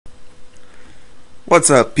What's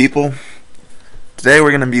up, people? Today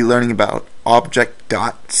we're going to be learning about object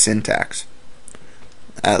dot syntax.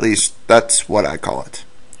 At least that's what I call it.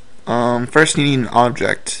 First you need an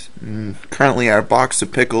object. Currently our box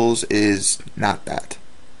of pickles is not that.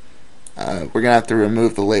 We're going to have to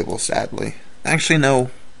remove the label, sadly. Actually,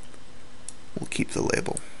 no. We'll keep the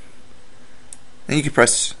label. And you can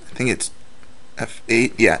press, I think it's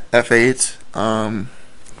F8. Yeah, F8.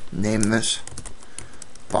 Name this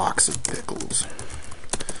box of pickles.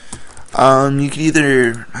 You could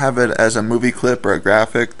either have it as a movie clip or a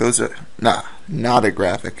graphic. Those are not a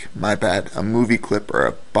graphic, my bad. A movie clip or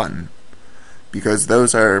a button, because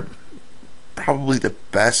those are probably the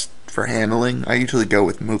best for handling. I usually go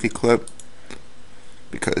with movie clip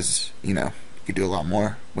because you can do a lot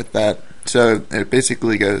more with that. So it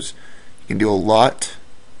basically goes, you can do a lot,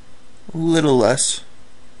 a little less.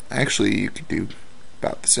 Actually, you could do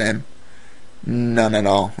about the same. None at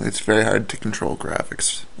all. It's very hard to control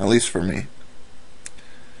graphics, at least for me.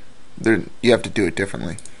 You have to do it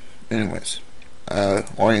differently. Anyways,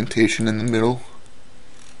 orientation in the middle.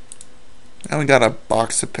 Now we got a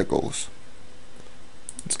box of pickles.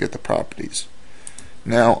 Let's get the properties.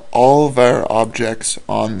 Now all of our objects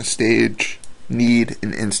on the stage need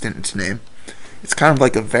an instance name. It's kind of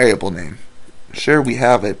like a variable name. Sure, we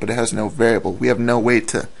have it, but it has no variable. We have no way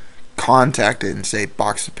to contact it and say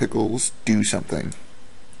box of pickles, do something.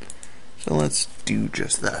 So let's do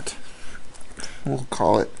just that. We'll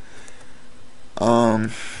call it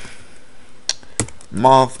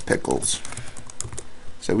mauve pickles.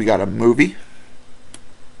 So we got a movie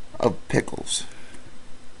of pickles.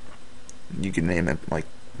 You can name it like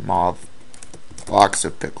mauve box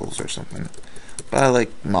of pickles or something, but I like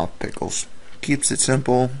mauve pickles. Keeps it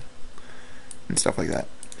simple and stuff like that.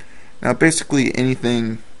 Now basically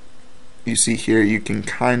anything you see here, you can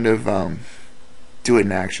kind of do it in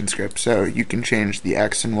Actionscript. So you can change the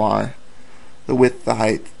X and Y, the width, the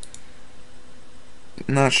height.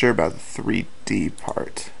 I'm not sure about the 3D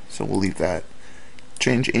part, so we'll leave that.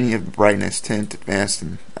 Change any of the brightness, tint, advanced,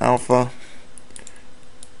 and alpha.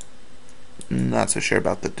 Not so sure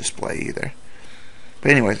about the display either.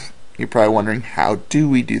 But anyways, you're probably wondering, how do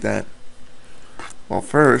we do that? Well,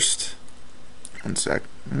 first, one sec,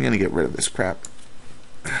 I'm going to get rid of this crap.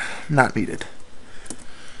 Not needed.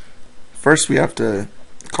 First we have to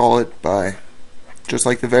call it by, just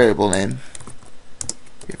like the variable name,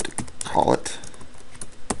 you have to call it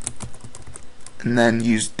and then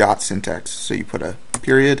use dot syntax. So you put a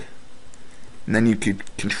period and then you could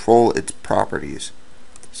control its properties.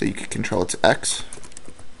 So you could control its X,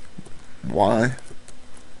 Y,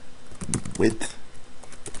 width.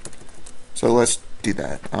 So let's do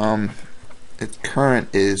that. Its current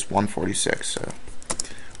is 146, so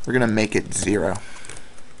we're gonna make it 0.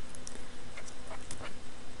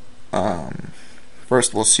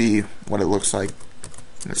 First we'll see what it looks like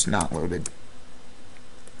when it's not loaded.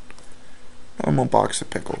 Normal box of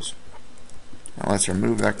pickles. Now let's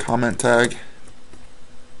remove that comment tag.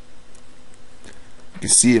 You can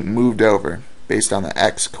see it moved over based on the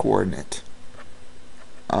X coordinate.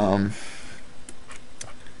 You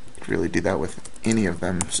could really do that with any of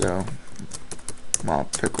them. So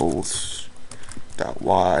pickles dot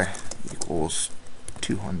y equals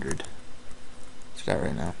 200. Is that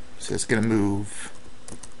right now? So it's gonna move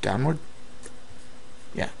downward.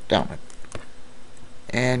 Yeah, downward.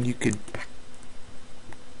 And you could,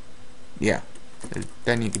 yeah.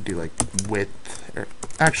 Then you could do like width. Or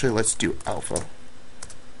actually, let's do alpha.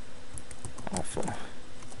 Alpha.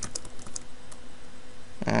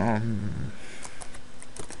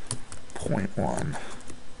 0.1.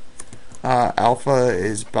 Alpha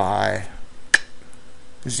is by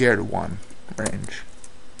 0 to 1 range.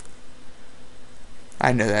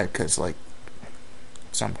 I know that because, like,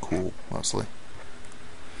 I'm cool, mostly.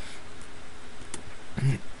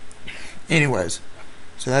 Anyways,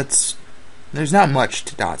 so there's not much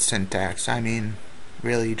to dot syntax. I mean,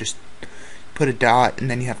 really, you just put a dot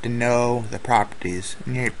and then you have to know the properties.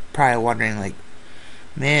 And you're probably wondering, like,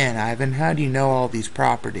 man, Ivan, how do you know all these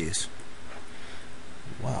properties?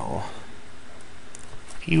 Well,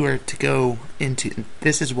 if you were to go into,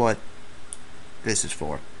 this is what this is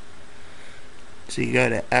for. So you go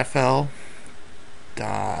to FL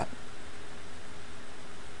dot,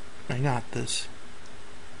 I got this.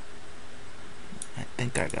 I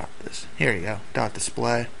think I got this. Here you go. Dot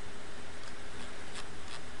display.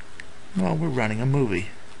 Well, we're running a movie.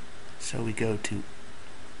 So we go to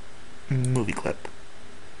movie clip.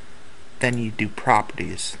 Then you do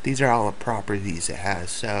properties. These are all the properties it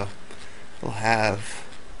has. So we'll have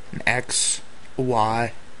an X,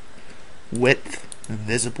 Y, width,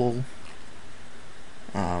 visible,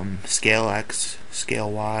 scale X,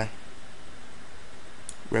 scale Y,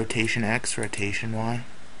 rotation X, rotation Y.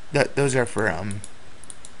 Those are for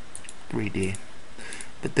 3D,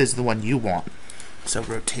 but this is the one you want. So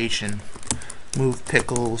rotation, move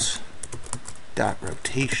pickles dot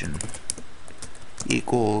rotation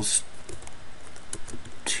equals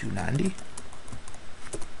 290.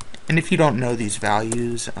 And if you don't know these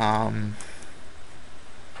values, yeah,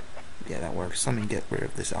 that works. Let me get rid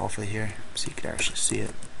of this alpha here so you can actually see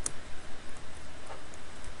it.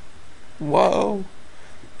 Whoa!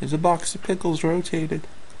 There's a box of pickles rotated.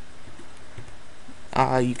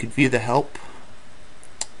 You could view the help,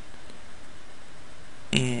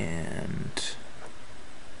 and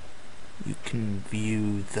you can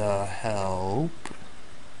view the help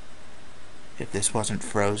if this wasn't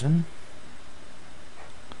frozen.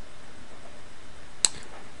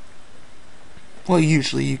 Well,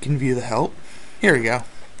 usually you can view the help. Here we go.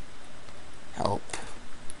 Help.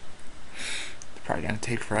 It's probably going to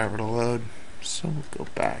take forever to load, so we'll go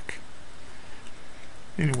back.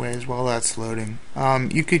 Anyways, while that's loading,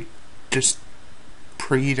 you could just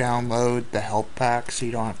pre-download the help pack so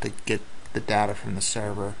you don't have to get the data from the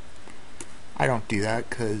server. I don't do that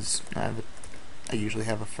because I usually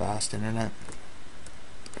have a fast internet.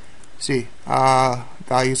 See,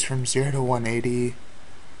 values from 0 to 180.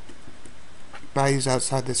 Values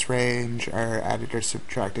outside this range are added or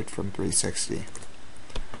subtracted from 360.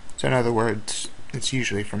 So in other words, it's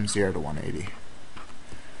usually from 0 to 180.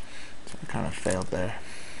 So I kind of failed there.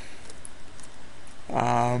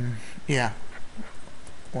 Yeah.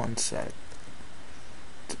 One sec.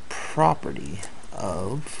 The property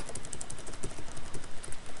of,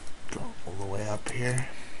 go all the way up here.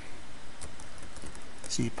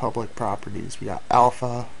 See public properties. We got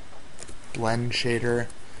alpha, blend shader,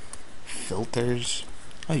 filters.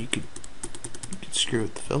 Oh, you could screw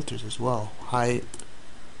with the filters as well. Height,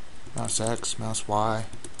 mouse X, mouse Y.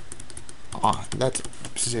 That's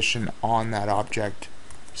position on that object,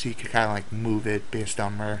 so you can kind of like move it based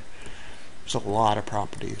on where. There's a lot of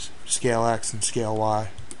properties. Scale X and scale Y.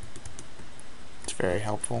 It's very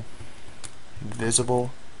helpful.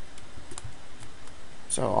 Visible.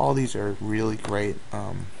 So all these are really great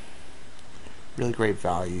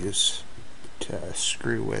values to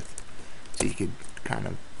screw with. So you could kind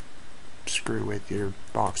of screw with your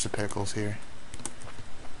box of pickles here.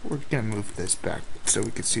 We're gonna move this back so we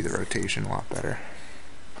can see the rotation a lot better.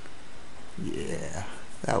 Yeah,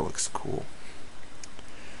 that looks cool.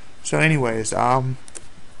 So anyways,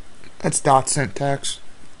 that's dot syntax.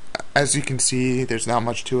 As you can see, there's not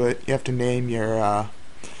much to it. You have to name your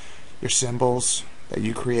symbols that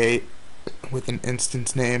you create with an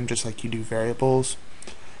instance name, just like you do variables.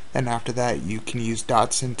 And after that, you can use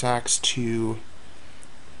dot syntax to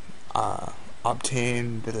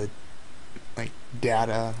obtain the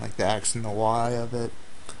data, like the X and the Y of it.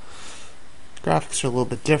 Graphics are a little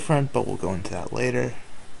bit different, but we'll go into that later.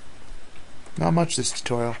 Not much this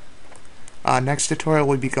tutorial. Next tutorial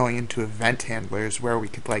we'll be going into event handlers, where we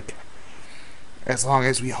could as long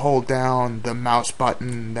as we hold down the mouse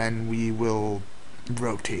button, then we will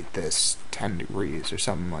rotate this 10 degrees or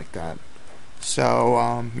something like that.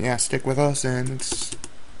 So yeah, stick with us, and it's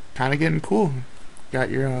kind of getting cool. Got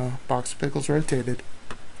your box of pickles rotated.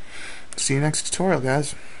 See you next tutorial,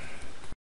 guys.